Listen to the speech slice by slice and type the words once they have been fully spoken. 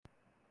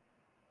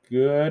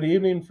Good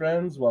evening,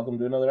 friends. Welcome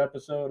to another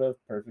episode of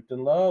Perfect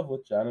in Love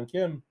with John and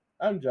Kim.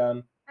 I'm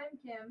John, I'm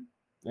Kim.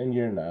 and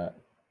you're not.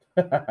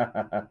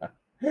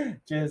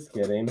 Just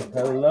kidding.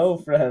 Hello,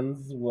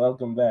 friends.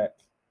 Welcome back.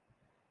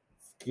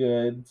 It's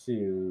good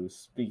to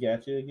speak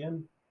at you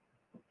again.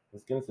 I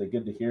was going to say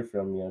good to hear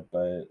from you,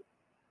 but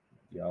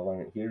y'all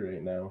aren't here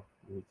right now.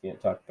 We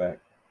can't talk back.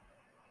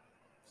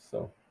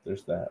 So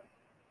there's that.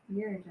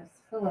 You're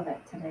just full of it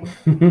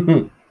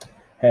today.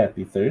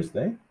 Happy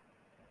Thursday.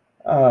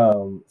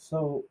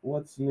 So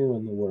what's new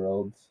in the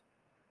world?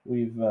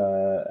 We've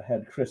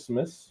had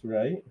Christmas,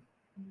 right?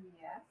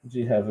 Yes. Did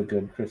you have a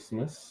good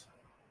Christmas?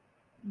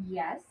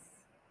 Yes.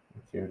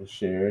 Care to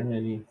share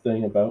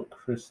anything about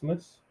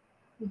Christmas?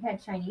 We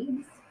had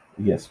Chinese.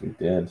 Yes, we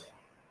did.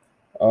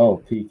 Oh,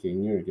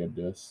 Peking, you were good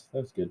to us.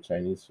 That was good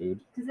Chinese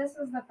food. Because this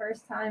was the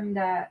first time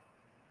that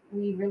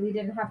we really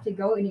didn't have to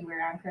go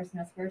anywhere on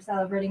Christmas. We're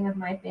celebrating with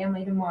my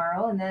family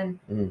tomorrow, and then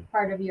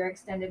part of your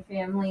extended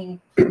family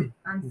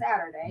on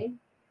Saturday.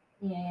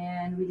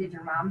 And we did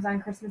your mom's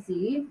on Christmas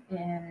Eve,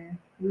 and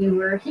we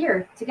were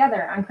here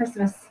together on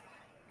Christmas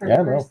for the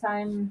first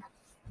time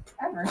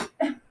ever.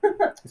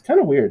 It's kind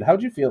of weird.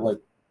 How'd you feel?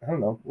 I don't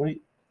know.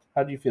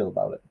 How do you feel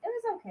about it? It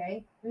was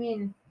okay. I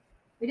mean,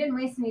 we didn't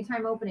waste any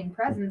time opening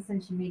presents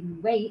since you made me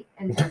wait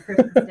until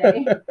Christmas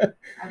Day.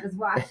 I was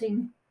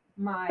watching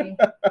my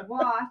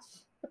watch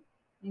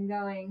and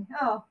going,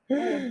 oh,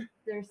 hey,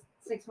 there's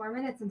 6 more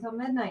minutes until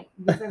midnight.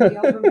 Because we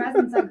open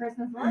presents on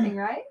Christmas morning,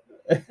 right?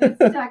 It's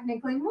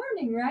technically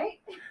morning, right?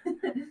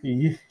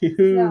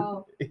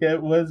 So,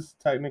 it was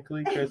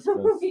technically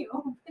Christmas. We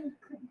opened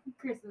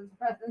Christmas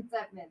presents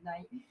at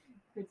midnight,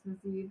 Christmas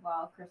Eve,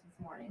 Christmas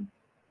morning.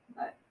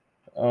 But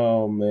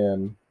oh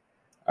man,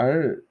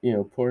 our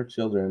poor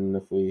children.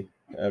 If we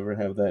ever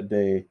have that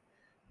day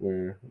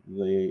where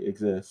they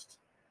exist,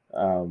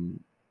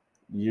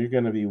 you're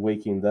gonna be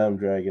waking them,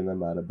 dragging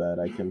them out of bed.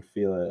 I can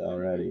feel it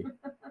already.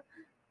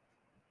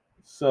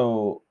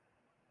 So,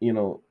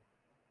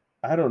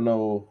 I don't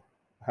know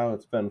how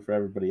it's been for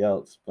everybody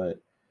else, but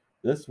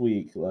this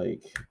week,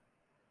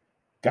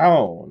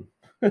 gone,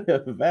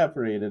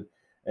 evaporated.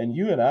 And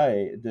you and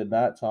I did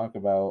not talk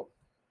about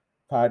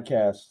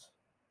podcasts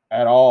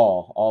at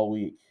all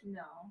week.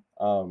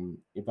 No.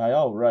 By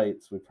all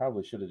rights, we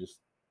probably should have just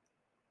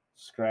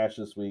scratched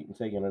this week and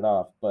taken it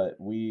off, but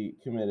we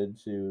committed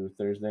to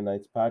Thursday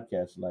night's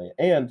podcast night.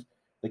 And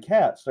the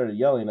cat started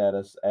yelling at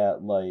us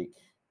at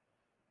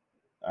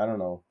I don't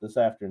know, this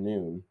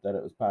afternoon that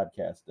it was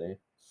podcast day.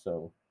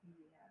 So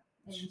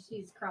yeah, and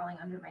she's crawling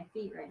under my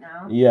feet right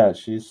now. Yeah,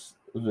 she's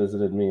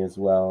visited me as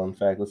well. In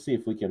fact, let's see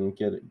if we can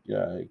get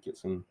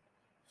some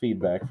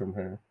feedback from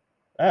her.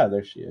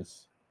 There she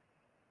is.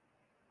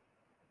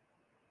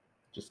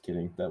 Just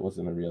kidding. That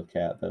wasn't a real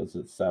cat. That was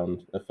a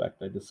sound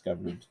effect I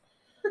discovered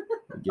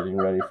getting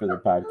ready for the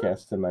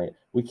podcast tonight.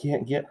 We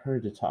can't get her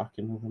to talk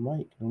into the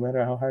mic, no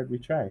matter how hard we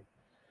try.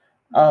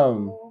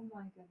 Oh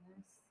my goodness.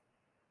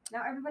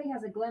 Now everybody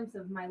has a glimpse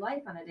of my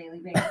life on a daily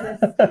basis.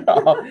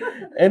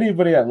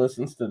 Anybody that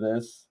listens to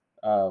this,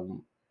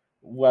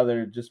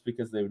 whether just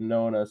because they've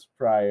known us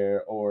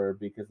prior or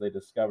because they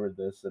discovered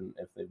this, and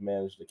if they've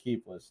managed to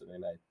keep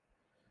listening, I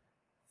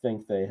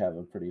think they have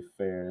a pretty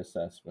fair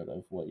assessment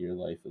of what your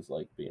life is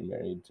like being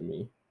married to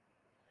me.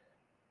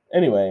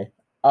 Anyway,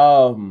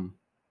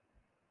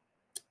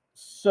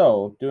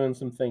 so doing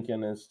some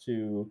thinking as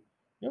to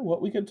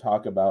what we could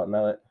talk about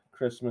now that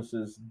Christmas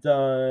is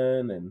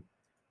done,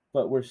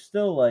 but we're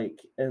still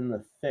in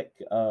the thick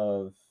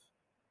of,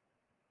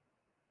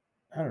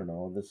 I don't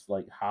know, this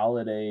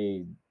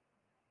holiday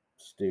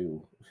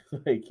stew.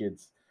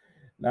 It's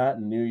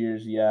not New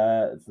Year's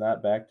yet. It's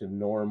not back to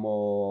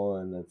normal,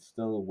 and it's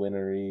still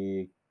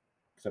wintry,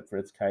 except for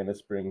it's kind of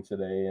spring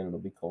today, and it'll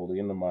be cold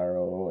again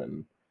tomorrow,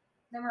 and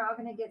then we're all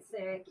gonna get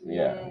sick.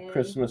 Yeah,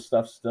 Christmas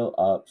stuff's still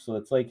up, so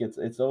it's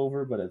it's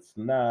over, but it's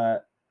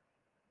not.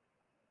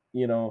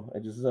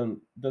 It just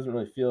doesn't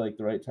really feel like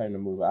the right time to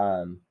move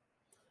on.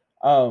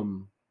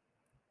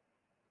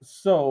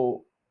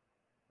 So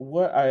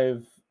what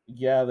I've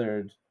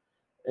gathered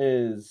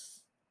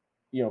is,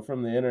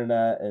 from the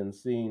internet and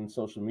seeing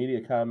social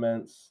media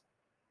comments,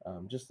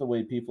 just the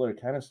way people are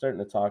kind of starting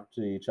to talk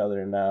to each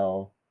other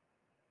now,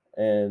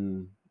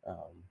 and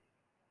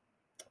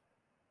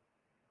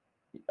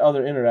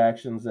other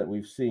interactions that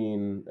we've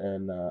seen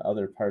in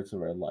other parts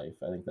of our life.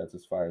 I think that's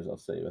as far as I'll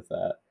say with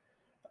that.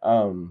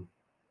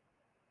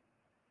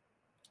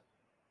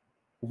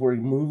 We're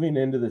moving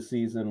into the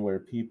season where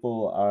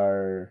people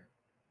are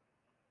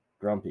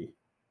grumpy.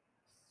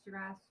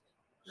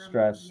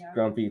 Stressed, yeah.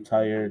 Grumpy,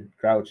 tired,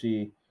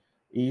 grouchy,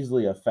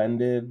 easily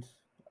offended.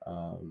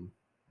 Want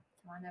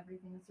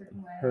everything a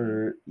certain way.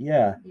 Hurt,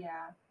 yeah.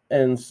 Yeah.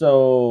 And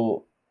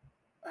so,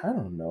 I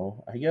don't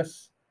know. I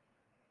guess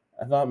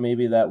I thought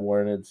maybe that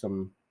warranted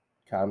some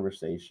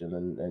conversation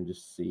and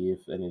just see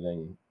if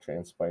anything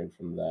transpired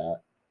from that.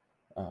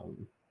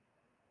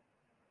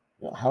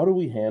 How do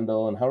we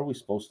handle, and how are we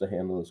supposed to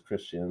handle as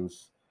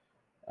Christians?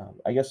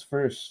 I guess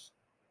first,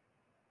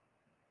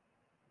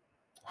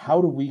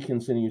 how do we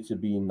continue to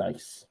be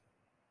nice?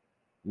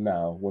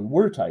 now when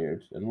we're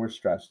tired and we're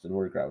stressed and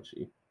we're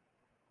grouchy?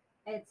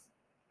 It's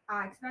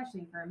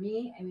especially for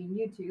me. I mean,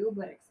 you too,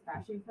 but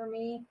especially for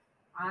me,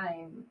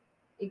 I'm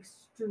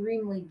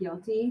extremely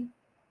guilty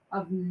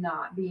of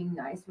not being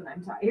nice when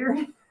I'm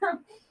tired.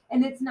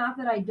 And it's not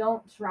that I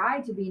don't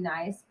try to be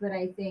nice, but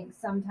I think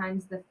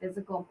sometimes the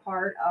physical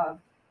part of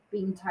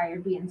being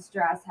tired, being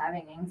stressed,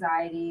 having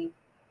anxiety,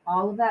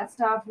 all of that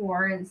stuff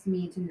warrants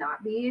me to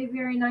not be a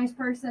very nice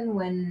person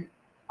when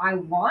I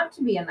want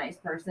to be a nice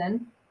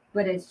person,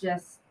 but it's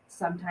just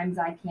sometimes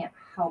I can't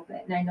help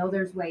it. And I know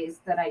there's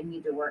ways that I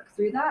need to work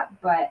through that,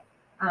 but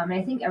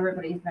I think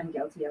everybody's been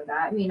guilty of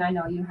that. I mean, I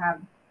know you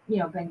have,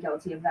 been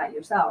guilty of that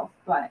yourself,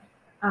 but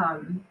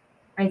um,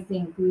 I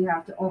think we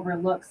have to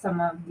overlook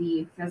some of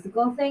the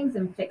physical things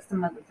and fix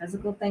some of the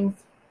physical things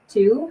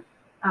too,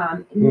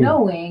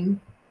 knowing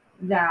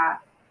that,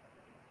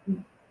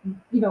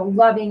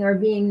 loving or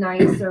being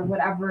nice or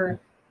whatever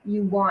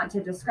you want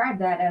to describe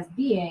that as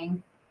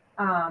being,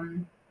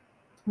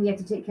 we have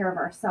to take care of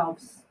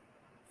ourselves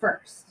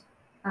first.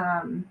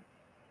 Um,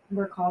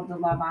 we're called to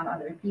love on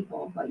other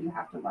people, but you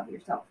have to love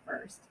yourself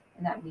first.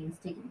 And that means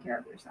taking care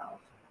of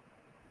yourself.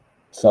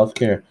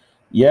 Self-care.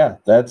 Yeah,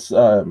 that's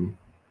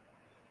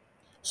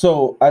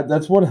so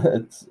that's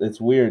one.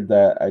 It's weird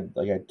that I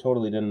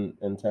totally didn't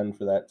intend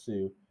for that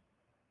to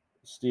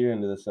steer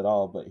into this at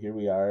all, but here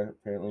we are.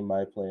 Apparently,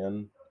 my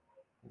plan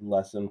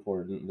less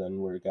important than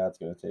where God's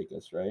going to take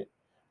us, right?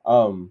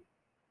 Um,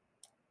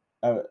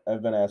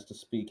 I've been asked to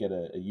speak at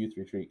a youth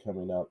retreat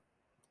coming up,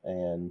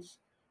 and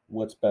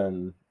what's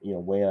been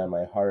weighing on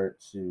my heart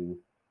to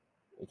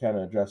kind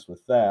of address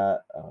with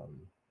that,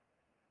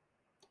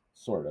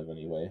 sort of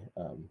anyway,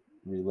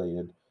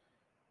 related,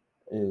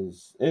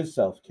 is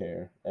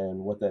self-care, and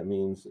what that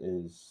means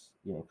is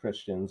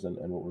Christians and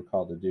what we're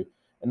called to do.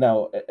 And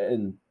now,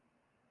 and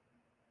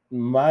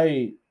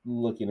my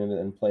looking at it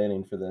and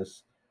planning for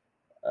this,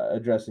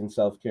 addressing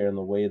self-care in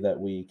the way that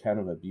we kind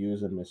of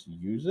abuse and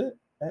misuse it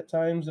at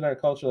times in our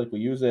culture. Like, we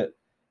use it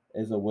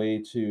as a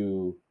way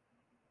to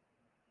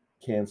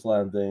cancel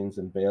on things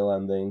and bail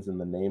on things in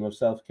the name of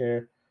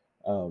self-care,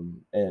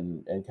 and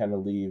kind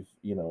of leave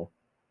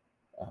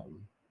um,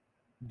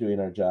 doing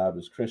our job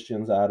as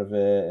Christians out of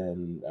it,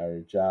 and our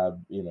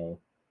job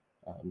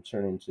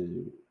turning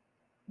to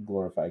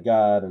glorify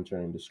God and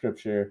turning to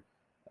Scripture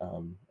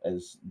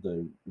as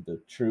the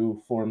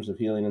true forms of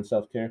healing and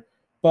self-care.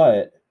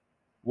 But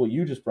what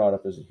you just brought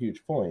up is a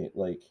huge point.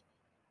 Like,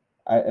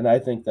 I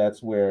think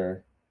that's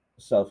where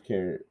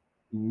self-care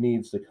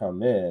needs to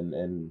come in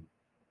and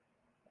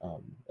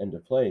into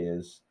play,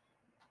 is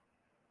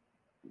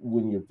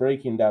when you're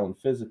breaking down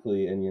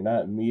physically and you're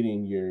not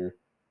meeting your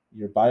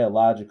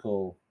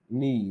biological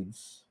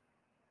needs.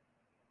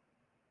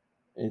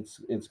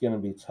 It's going to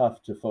be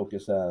tough to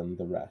focus on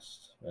the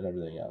rest and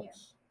everything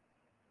else.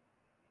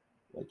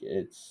 Yeah. Like,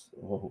 it's,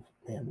 oh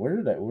man, where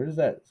does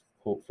that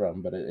quote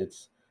from? But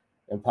it's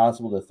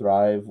impossible to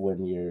thrive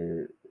when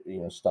you're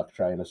stuck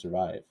trying to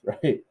survive,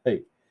 right?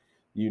 Like,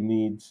 you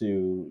need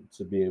to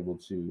be able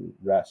to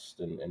rest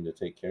and to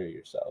take care of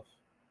yourself.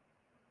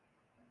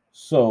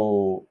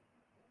 So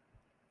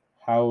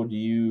how do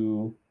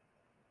you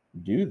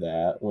do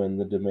that when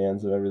the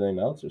demands of everything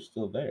else are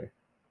still there?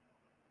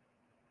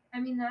 I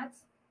mean,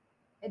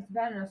 it's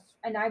been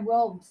and I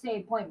will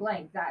say point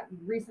blank that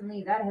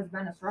recently that has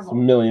been a struggle. It's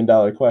 $1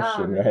 million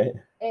question, right?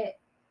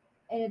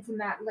 And it's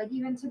like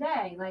even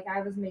today, like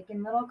I was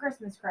making little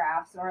Christmas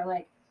crafts, or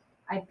like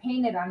I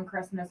painted on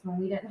Christmas when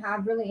we didn't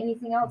have really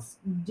anything else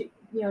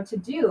to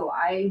do.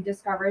 I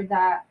discovered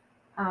that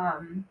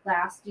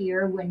last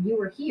year when you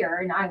were here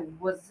and I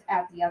was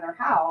at the other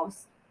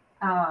house,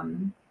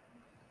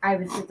 I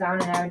would sit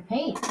down and I would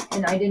paint,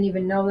 and I didn't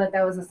even know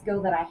that was a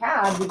skill that I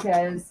had,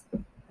 because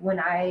when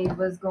I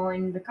was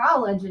going to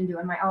college and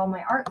doing all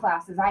my art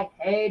classes, I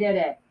hated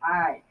it.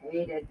 I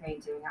hated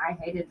painting. I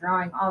hated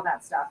drawing, all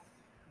that stuff.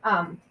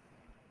 How'd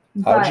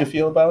you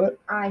feel about it?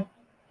 I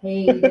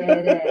hated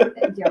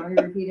it. Do you want me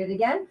to repeat it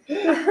again?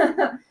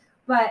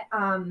 But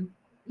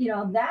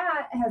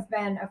that has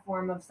been a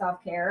form of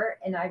self-care,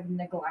 and I've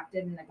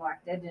neglected, and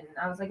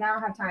I was like, I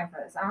don't have time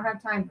for this. I'm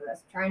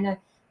trying to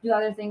do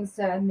other things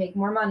to make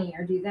more money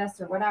or do this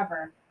or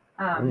whatever.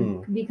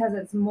 Because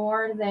it's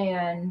more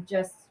than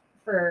just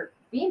for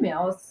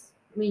females.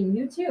 I mean,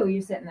 you too,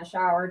 you sit in the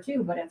shower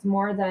too, but it's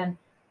more than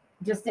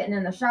just sitting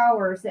in the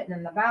shower or sitting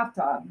in the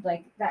bathtub.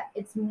 Like that,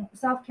 it's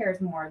self-care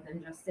is more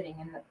than just sitting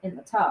in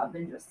the tub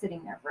and just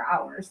sitting there for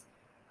hours.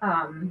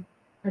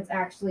 It's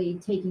actually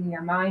taking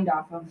your mind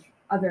off of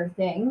other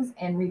things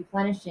and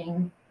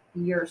replenishing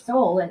your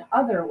soul in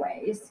other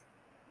ways.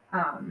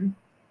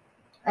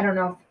 I don't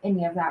know if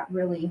any of that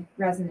really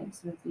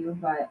resonates with you,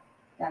 but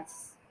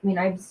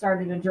I've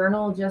started a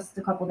journal just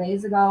a couple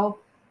days ago,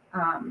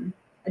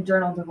 a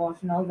journal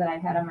devotional that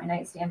I've had on my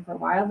nightstand for a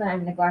while, that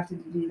I've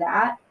neglected to do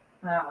that.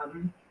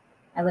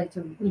 I like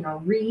to,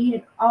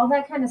 read. All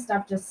that kind of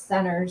stuff just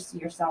centers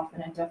yourself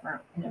in a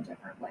different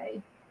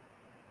way.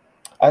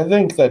 I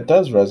think that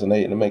does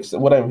resonate, and it makes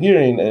what I'm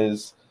hearing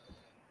is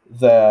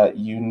that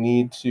you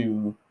need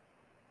to,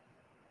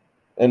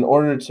 in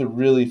order to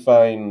really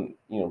find,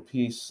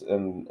 peace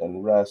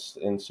and rest,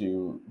 and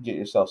to get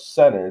yourself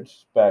centered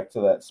back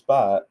to that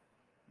spot,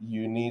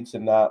 you need to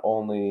not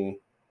only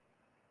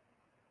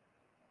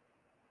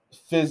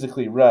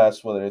physically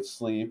rest, whether it's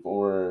sleep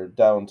or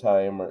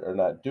downtime or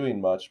not doing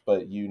much,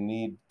 but you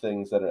need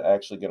things that are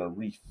actually going to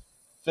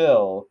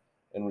refill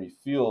and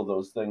refuel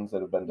those things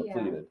that have been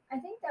depleted. I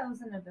think that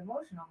was in a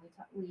devotional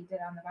we did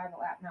on the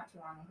Bible app not too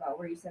long ago,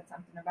 where you said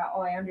something about,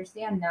 I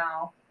understand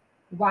now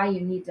why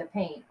you need to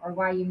paint, or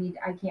why you need,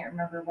 I can't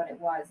remember what it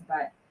was,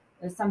 but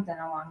it was something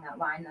along that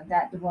line,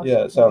 that devotional.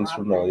 Yeah, it sounds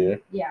familiar.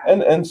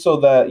 And so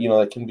that,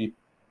 that can be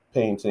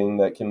painting,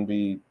 that can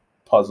be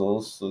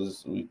puzzles. So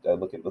I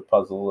look at the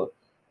puzzle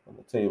on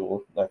the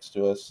table next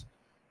to us.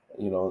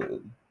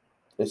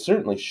 It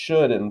certainly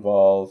should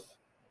involve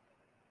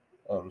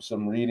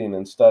some reading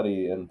and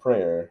study and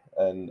prayer,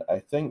 and I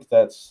think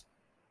that's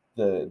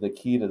the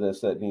key to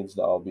this, that needs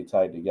to all be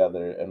tied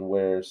together, and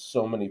where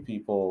so many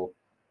people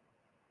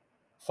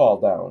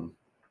fall down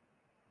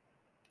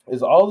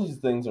is all these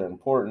things are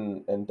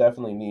important and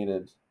definitely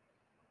needed.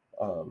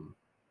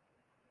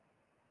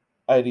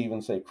 I'd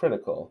even say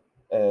critical.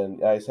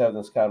 And I was having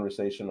this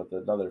conversation with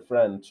another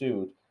friend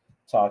too,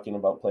 talking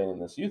about planning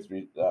this the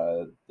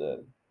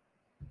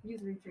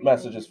youth retreat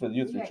messages for the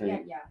youth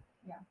retreat.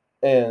 Yeah.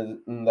 And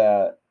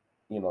that,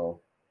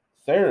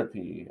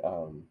 therapy,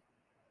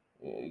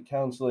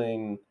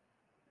 counseling,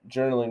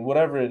 journaling,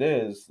 whatever it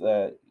is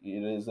that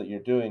you're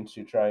doing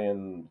to try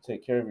and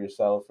take care of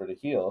yourself or to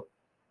heal,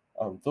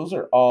 those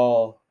are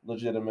all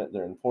legitimate.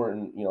 They're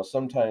important.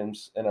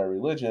 Sometimes in our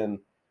religion,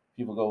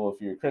 people go, well,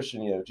 if you're a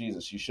Christian, you have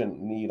Jesus, you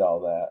shouldn't need all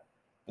that.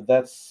 But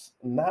that's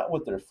not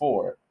what they're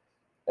for.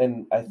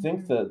 And I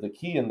think the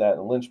key in that,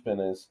 and linchpin,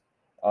 is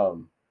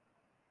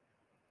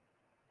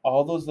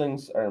all those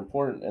things are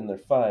important and they're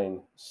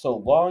fine, so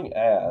long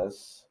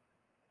as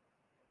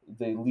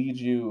they lead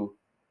you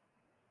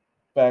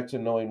back to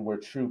knowing where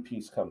true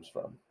peace comes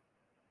from.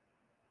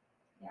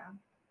 Yeah.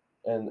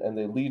 And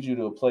they lead you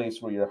to a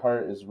place where your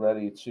heart is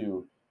ready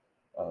to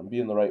be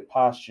in the right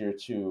posture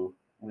to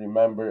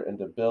remember and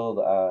to build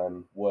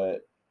on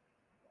what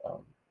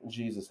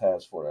Jesus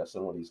has for us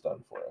and what he's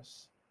done for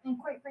us. And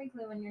quite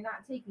frankly, when you're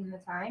not taking the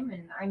time,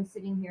 and I'm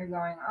sitting here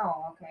going,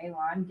 oh, okay,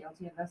 well, I'm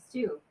guilty of this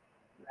too.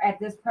 At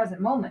this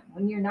present moment,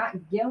 when you're not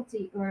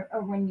guilty, or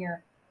when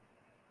you're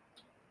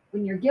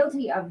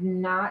guilty of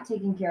not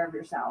taking care of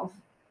yourself,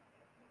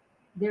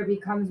 there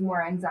becomes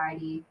more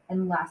anxiety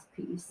and less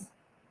peace,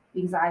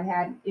 because I've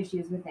had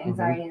issues with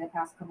anxiety the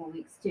past couple of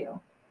weeks too.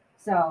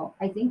 So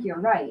I think you're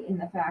right in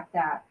the fact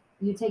that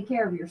you take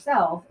care of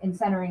yourself and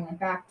centering it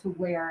back to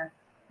where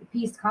the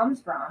peace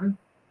comes from.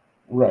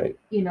 Right.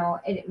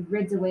 It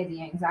rids away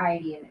the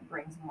anxiety and it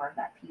brings more of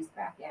that peace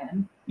back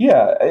in.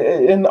 Yeah.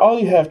 And all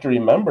you have to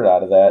remember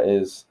out of that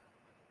is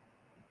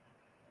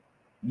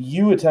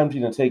you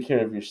attempting to take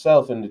care of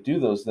yourself and to do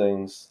those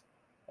things.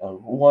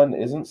 One,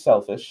 isn't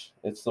selfish.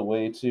 It's the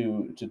way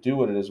to do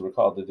what it is we're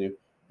called to do.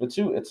 But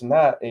two, it's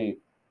not a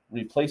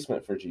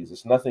replacement for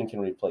Jesus. Nothing can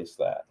replace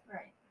that.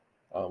 Right.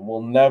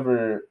 We'll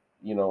never,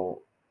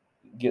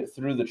 get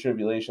through the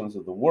tribulations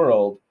of the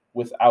world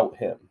without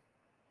him.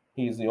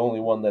 He's the only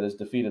one that has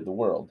defeated the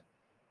world.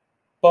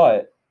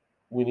 But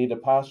we need to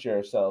posture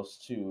ourselves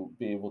to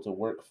be able to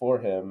work for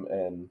him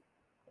and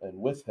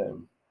with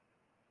him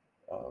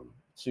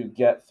to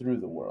get through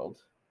the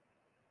world.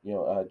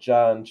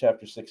 John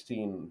chapter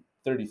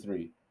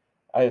 16:33.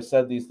 I have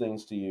said these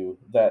things to you,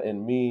 that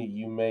in me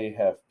you may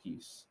have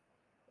peace.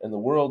 In the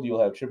world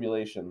you'll have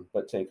tribulation,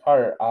 but take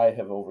heart, I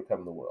have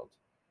overcome the world.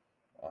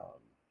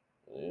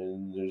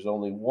 And there's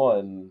only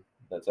one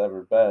that's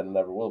ever been and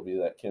never will be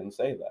that can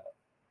say that.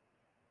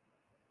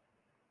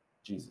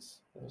 Jesus.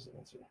 There's the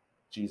answer.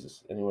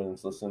 Jesus. Anyone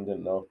that's listening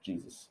didn't know?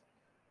 Jesus.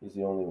 He's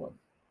the only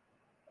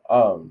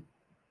one.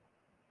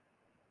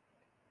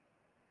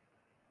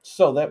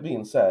 So that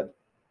being said,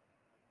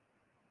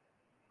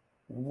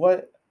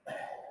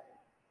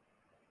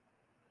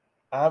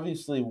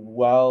 obviously,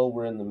 while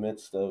we're in the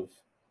midst of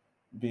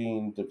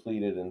being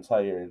depleted and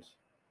tired,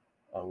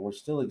 we're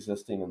still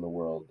existing in the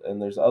world.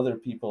 And there's other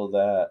people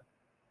that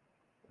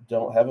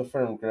don't have a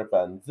firm grip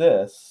on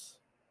this,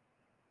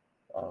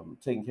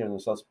 taking care of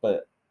themselves,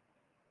 but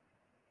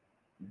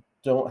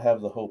don't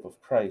have the hope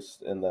of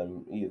Christ in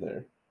them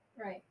either.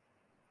 Right.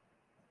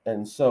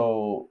 And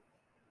so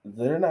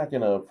they're not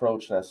going to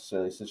approach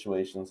necessarily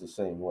situations the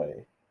same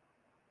way.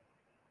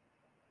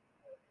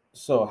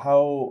 So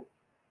how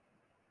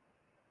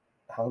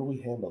do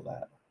we handle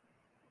that?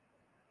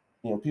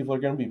 People are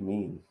going to be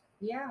mean.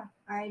 Yeah,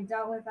 I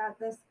dealt with that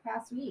this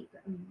past week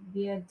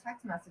via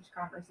text message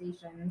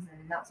conversations,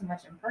 and not so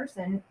much in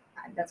person.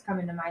 That's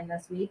coming to mind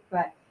this week,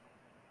 but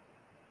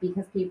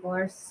because people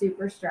are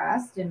super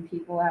stressed and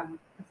people have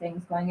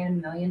things going in a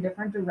million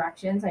different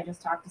directions. I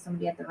just talked to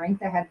somebody at the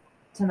rink that had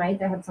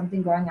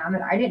something going on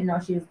that I didn't know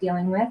she was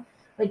dealing with.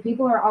 Like,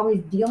 people are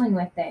always dealing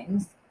with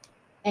things.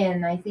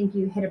 And I think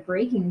you hit a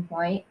breaking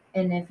point.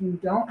 And if you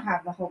don't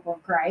have the hope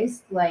of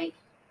Christ, like,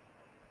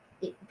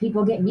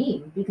 people get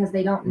mean because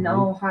they don't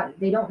know how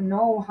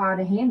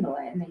to handle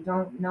it, and they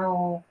don't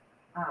know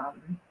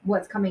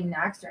what's coming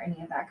next or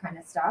any of that kind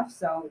of stuff.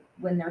 So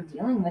when they're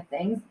dealing with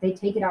things, they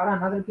take it out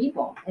on other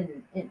people,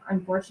 and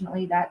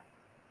unfortunately that's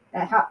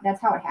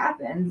how it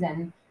happens.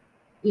 And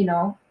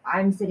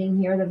I'm sitting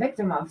here the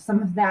victim of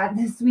some of that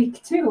this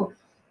week too.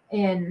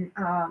 And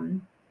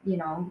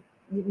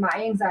my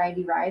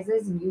anxiety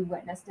rises, and you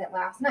witnessed it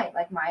last night.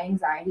 Like, my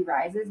anxiety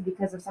rises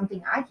because of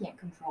something I can't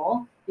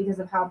control, because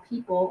of how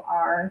people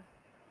are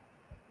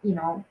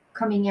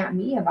coming at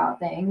me about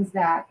things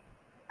that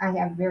I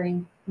have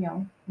very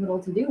little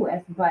to do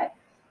with. But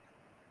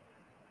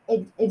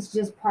it's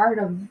just part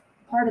of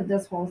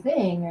this whole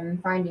thing,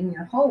 and finding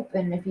your hope.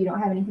 And if you don't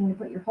have anything to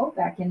put your hope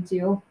back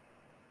into,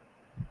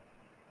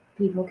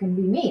 people can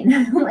be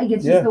mean. Like,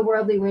 it's just the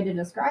worldly way to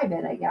describe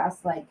it, I guess.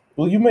 Like,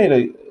 well,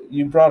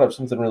 you brought up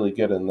something really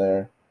good in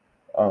there,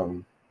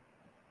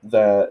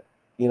 that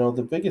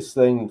the biggest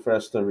thing for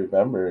us to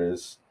remember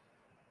is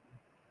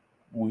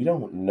we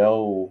don't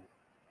know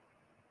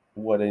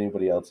what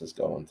anybody else is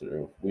going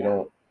through. We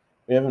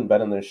haven't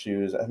been in their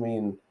shoes. I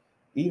mean,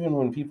 even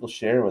when people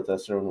share with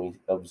us or when we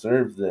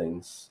observe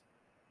things,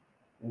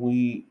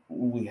 we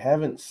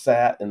haven't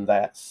sat in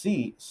that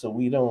seat, so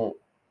we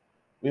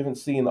haven't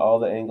seen all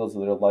the angles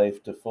of their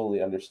life to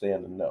fully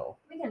understand and know.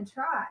 We can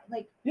try,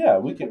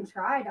 we can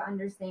try to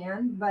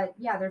understand, but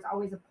there's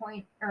always a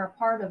point or a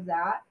part of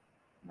that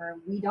where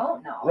we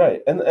don't know.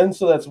 Right, and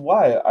so that's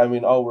why, I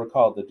mean, all we're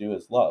called to do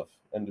is love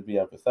and to be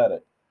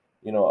empathetic.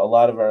 A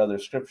lot of our other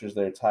scriptures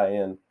there tie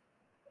in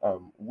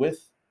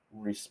with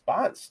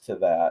response to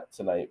that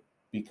tonight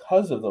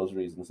because of those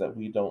reasons that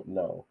we don't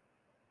know.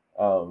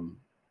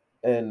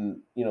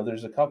 And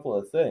there's a couple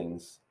of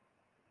things.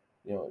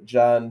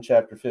 John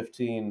chapter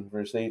 15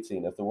 verse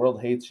 18, if the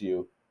world hates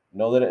you,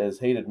 know that it has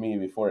hated me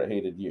before it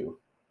hated you.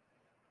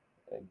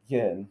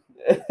 Again,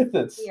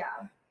 that's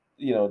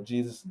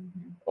Jesus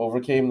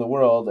overcame the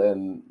world,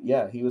 and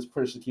he was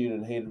persecuted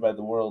and hated by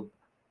the world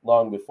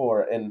long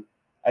before. And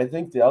I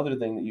think the other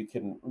thing that you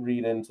can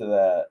read into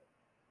that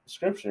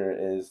scripture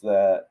is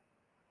that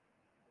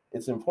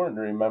it's important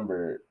to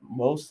remember,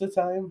 most of the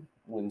time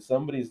when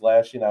somebody's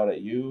lashing out at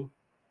you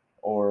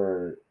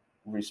or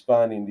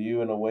responding to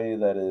you in a way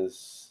that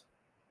is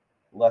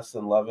less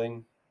than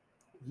loving,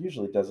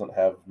 usually doesn't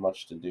have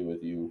much to do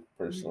with you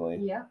personally.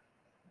 Yeah.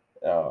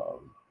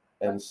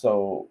 And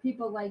so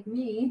people like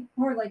me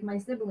or like my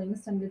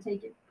siblings tend to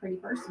take it pretty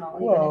personal,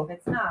 even if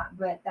it's not.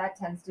 But that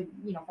tends to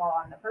fall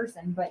on the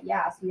person. But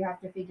so you have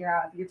to figure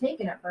out, if you're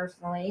taking it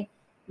personally,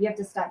 you have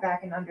to step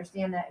back and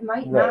understand that it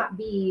might not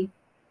be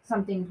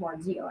something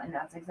towards you, and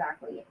that's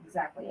exactly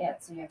it.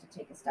 So you have to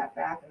take a step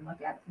back and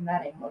look at it from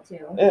that angle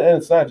too. And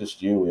it's not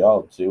just you; we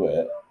all do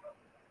it.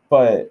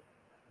 But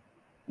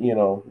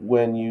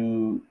when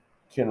you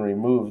can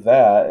remove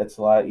that, it's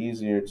a lot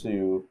easier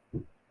to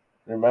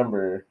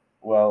remember,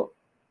 well,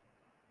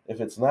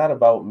 if it's not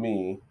about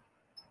me,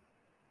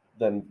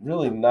 then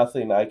really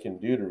nothing I can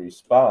do to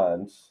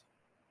respond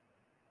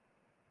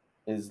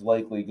is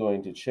likely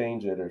going to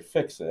change it or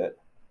fix it.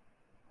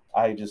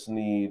 I just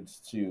need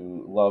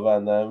to love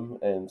on them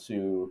and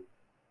to,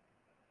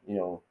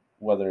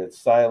 whether it's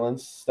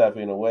silence,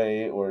 stepping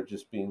away, or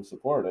just being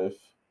supportive,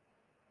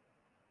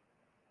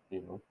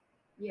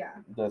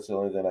 that's the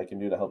only thing I can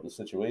do to help the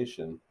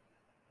situation.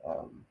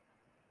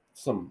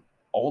 Some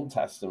Old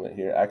Testament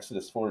here,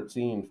 Exodus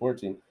 14,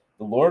 the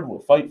Lord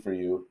will fight for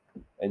you,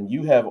 and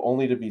you have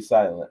only to be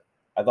silent.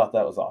 I thought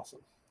that was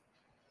awesome.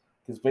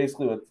 Because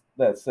basically what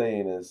that's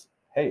saying is,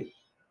 hey,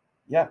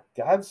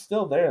 God's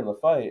still there in the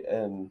fight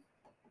and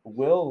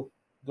will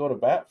go to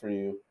bat for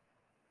you,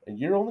 and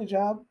your only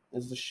job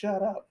is to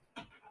shut up.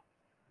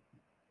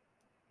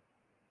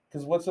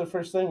 Because what's the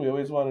first thing we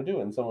always want to do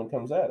when someone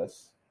comes at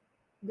us?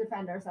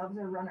 Defend ourselves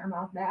or run our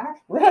mouth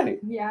back. Right.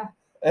 Yeah.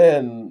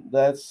 And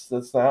that's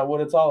not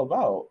what it's all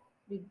about.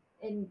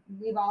 And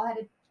we've all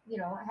had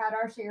had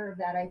our share of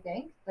that, I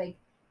think. Like,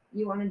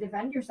 you want to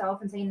defend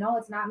yourself and say, no,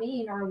 it's not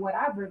me, or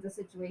whatever the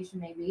situation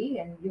may be,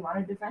 and you want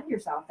to defend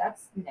yourself.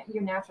 That's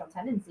your natural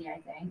tendency,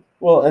 I think.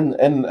 Well,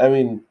 and I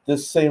mean,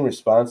 this same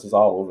response is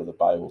all over the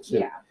Bible too.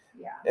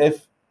 Yeah.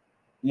 If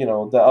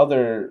the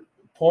other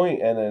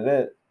point in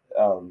it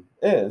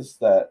is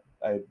that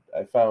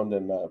I found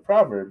in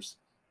Proverbs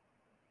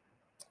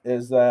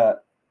is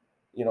that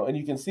and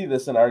you can see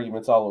this in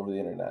arguments all over the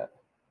internet.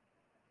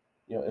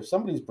 If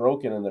somebody's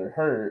broken and they're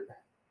hurt,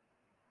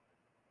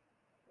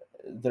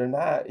 they're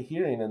not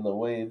hearing in the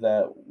way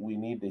that we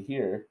need to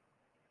hear.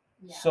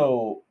 Yeah.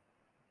 So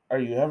are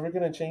you ever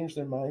going to change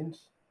their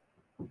minds?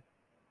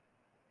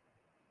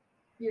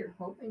 You're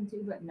hoping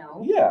to, but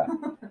no. Yeah.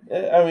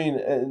 I mean,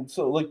 and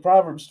so like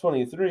Proverbs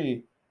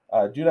 23,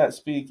 do not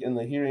speak in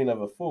the hearing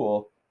of a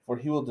fool, for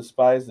he will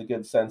despise the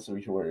good sense of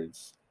your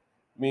words.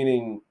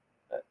 Meaning,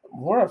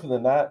 more often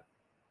than not,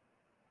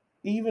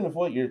 even if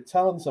what you're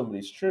telling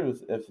somebody's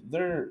truth, if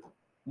they're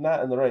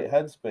not in the right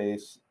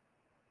headspace,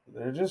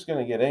 they're just going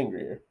to get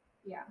angrier.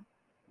 Yeah.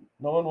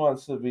 No one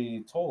wants to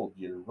be told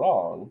you're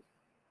wrong.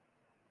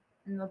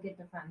 And they'll get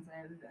defensive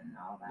and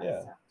all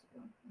that stuff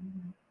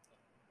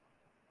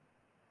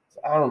So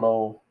I don't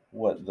know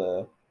what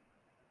the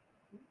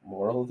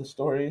moral of the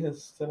story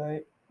is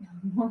tonight,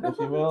 if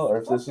you will, or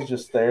if this is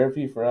just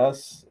therapy for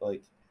us.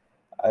 Like,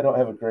 I don't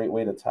have a great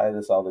way to tie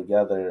this all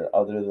together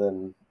other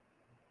than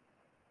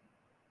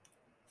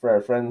for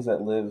our friends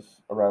that live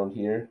around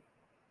here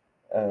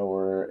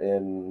or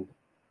in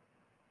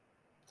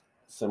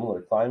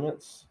similar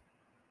climates.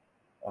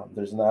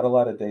 There's not a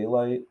lot of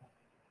daylight.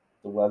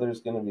 The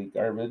weather's going to be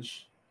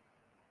garbage.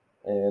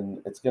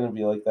 And it's going to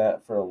be like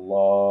that for a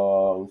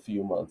long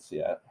few months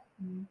yet.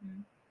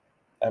 Mm-hmm.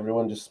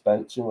 Everyone just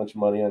spent too much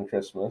money on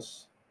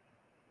Christmas.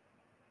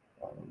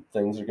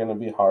 Things are going to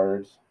be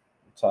hard,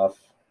 tough.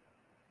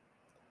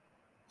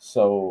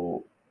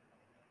 So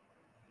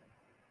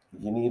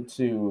you need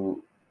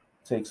to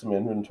take some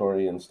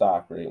inventory in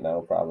stock right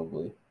now,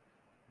 probably.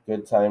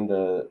 Good time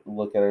to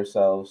look at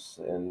ourselves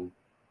and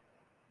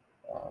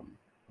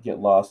get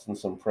lost in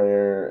some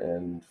prayer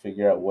and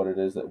figure out what it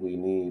is that we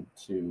need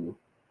to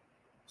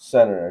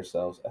center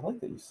ourselves. I like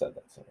that you said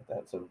that. So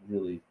that's a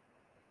really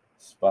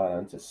spot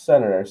on, to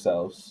center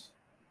ourselves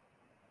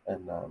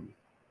and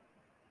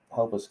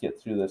help us get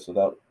through this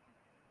without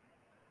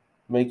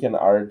making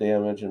our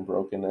damage and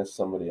brokenness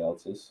somebody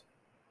else's.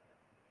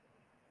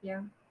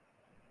 Yeah.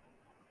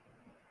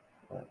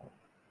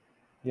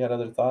 You had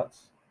other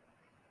thoughts?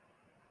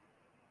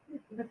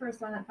 The first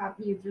one that popped,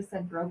 you just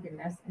said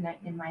brokenness, and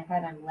in my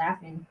head I'm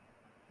laughing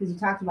because you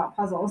talked about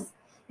puzzles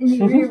and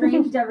you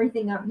rearranged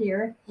everything up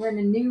here. We're in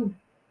a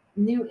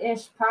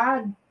new-ish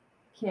podcast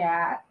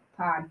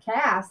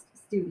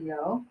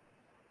studio.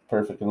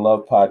 Perfect and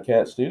Love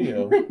podcast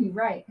studio.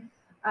 Right.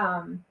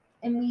 And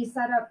we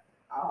set up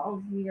all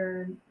of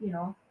your,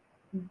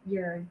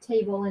 your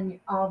table and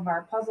all of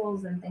our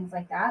puzzles and things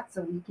like that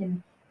so we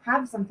can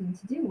have something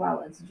to do while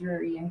it's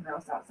dreary and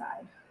gross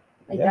outside.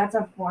 Like, that's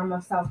a form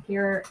of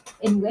self-care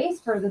in ways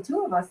for the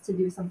two of us to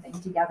do something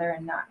together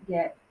and not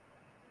get,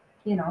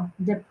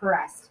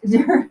 depressed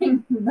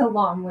during the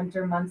long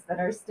winter months that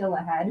are still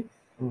ahead.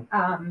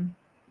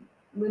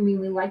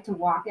 We like to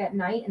walk at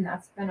night, and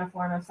that's been a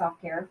form of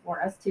self-care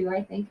for us too,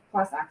 I think,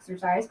 plus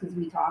exercise, because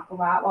we talk a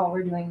lot while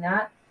we're doing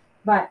that.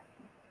 But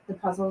the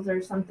puzzles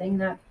are something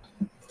that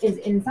is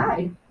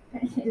inside,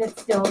 and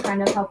it's still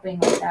kind of helping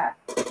with that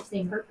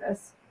same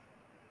purpose.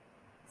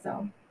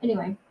 So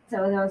anyway,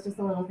 so that was just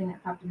a little thing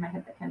that popped in my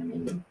head that kind of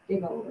made me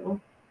giggle a little.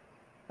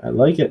 I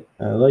like it.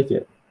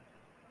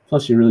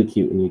 Plus, you're really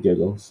cute when you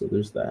giggle, so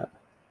there's that.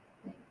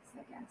 Thanks,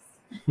 I guess.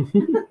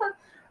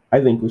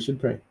 I think we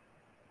should pray.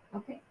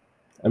 Okay.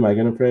 Am I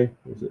going to pray?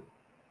 Is it?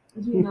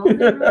 You know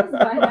the rules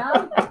by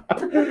now.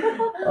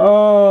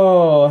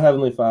 Oh,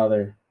 Heavenly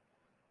Father,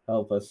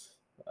 help us.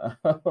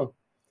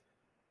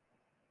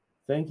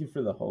 Thank you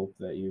for the hope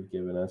that you've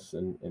given us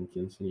and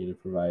continue to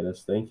provide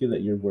us. Thank you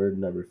that your word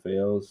never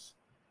fails.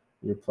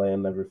 Your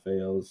plan never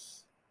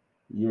fails.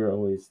 You're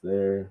always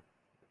there.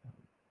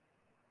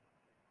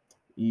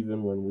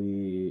 Even when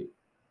we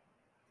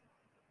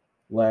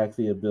lack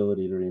the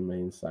ability to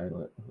remain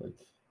silent, like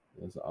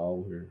is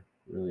all we're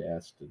really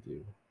asked to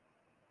do.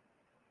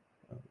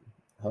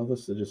 Help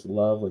us to just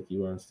love like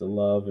you want us to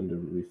love and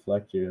to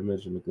reflect your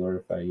image and to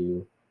glorify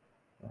you,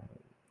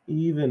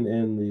 even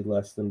in the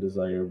less than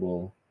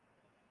desirable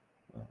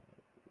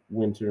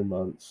winter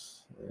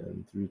months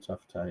and through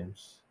tough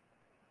times.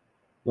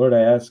 Lord,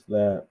 I ask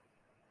that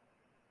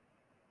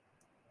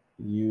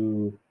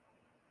you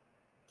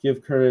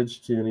give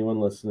courage to anyone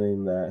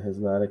listening that has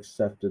not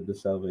accepted the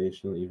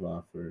salvation that you've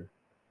offered,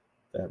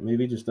 that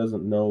maybe just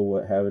doesn't know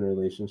what having a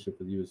relationship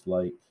with you is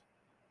like,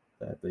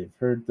 that they've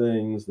heard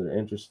things, they're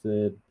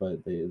interested,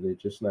 but they're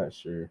just not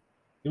sure.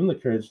 Give them the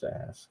courage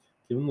to ask.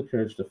 Give them the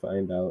courage to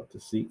find out, to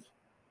seek,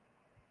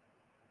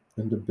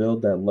 and to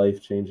build that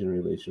life-changing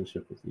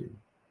relationship with you.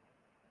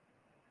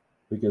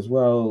 Because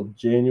while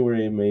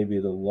January may be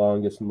the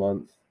longest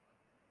month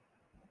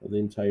of the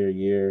entire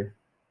year,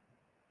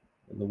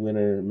 and the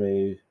winter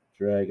may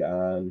drag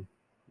on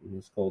in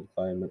these cold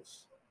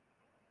climates,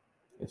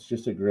 it's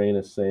just a grain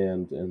of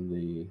sand in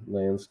the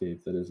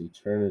landscape that is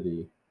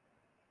eternity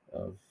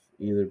of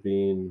either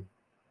being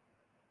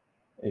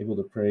able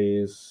to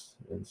praise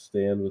and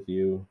stand with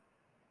you,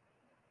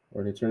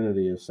 or an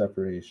eternity of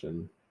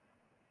separation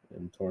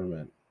and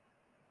torment.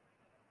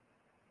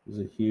 It's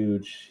a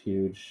huge,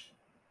 and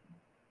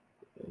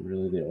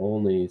really the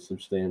only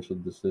substantial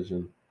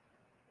decision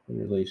in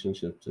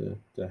relationship to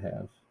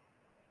have.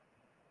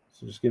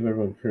 So just give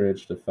everyone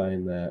courage to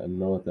find that and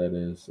know what that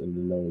is and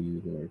to know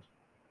you, Lord.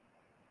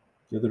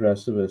 Give the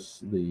rest of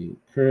us the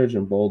courage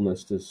and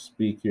boldness to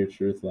speak your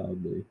truth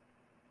loudly.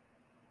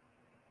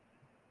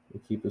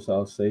 And keep us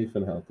all safe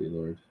and healthy,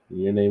 Lord. In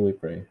your name we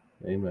pray.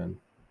 Amen.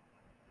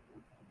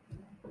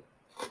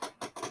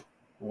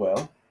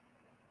 Well,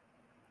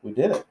 we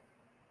did it.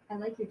 I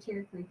like your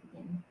chair creak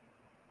again.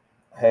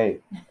 Hey,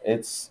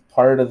 it's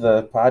part of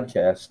the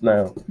podcast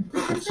now.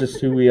 It's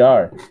just who we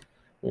are.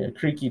 We have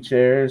creaky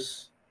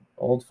chairs,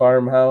 old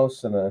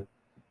farmhouse, and a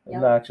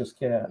obnoxious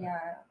cat.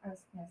 Yeah, I was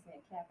going to say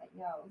a cat that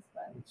yells,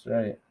 but... That's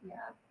right. Yeah.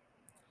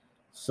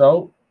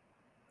 So,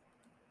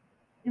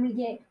 And we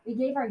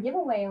gave our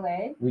giveaway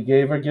away. We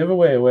gave our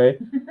giveaway away.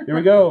 Here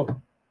we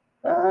go.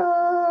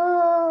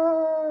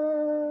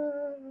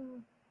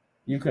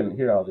 You couldn't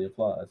hear all the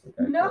applause.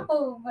 Like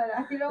no, but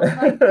I don't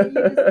like that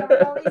you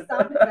discovered all these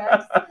sound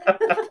effects.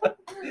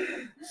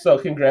 So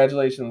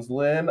congratulations,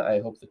 Lynn. I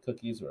hope the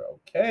cookies were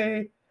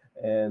okay,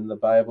 and the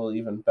Bible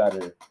even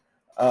better.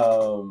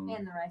 And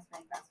the rice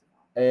bag festival.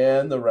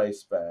 And the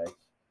rice bag.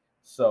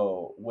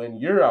 So when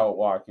you're out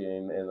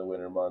walking in the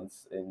winter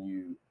months and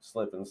you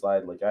slip and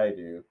slide like I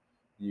do,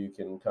 you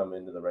can come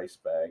into the rice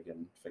bag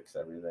and fix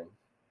everything.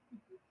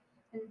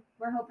 And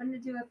we're hoping to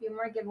do a few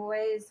more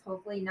giveaways.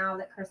 Hopefully now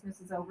that Christmas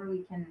is over,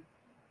 we can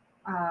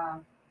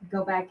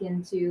go back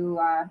into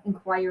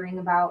inquiring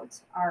about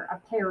our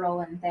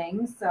apparel and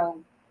things.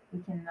 So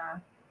we can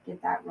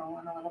get that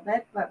rolling a little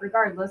bit. But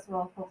regardless,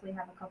 we'll hopefully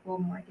have a couple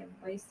more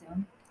giveaways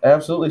soon.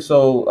 Absolutely.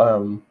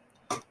 So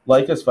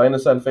like us, find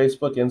us on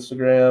Facebook,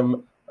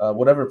 Instagram,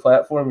 whatever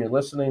platform you're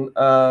listening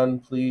on.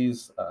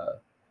 Please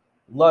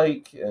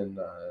like and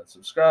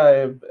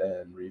subscribe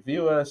and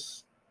review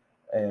us.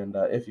 And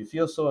if you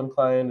feel so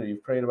inclined or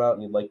you've prayed about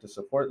and you'd like to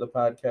support the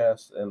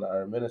podcast and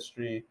our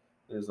ministry,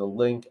 there's a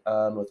link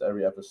on with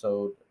every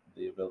episode,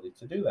 the ability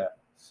to do that.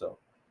 So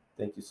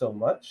thank you so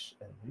much,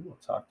 and we will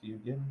talk to you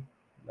again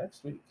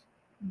next week.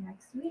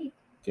 Next week.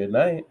 Good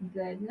night.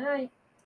 Good night.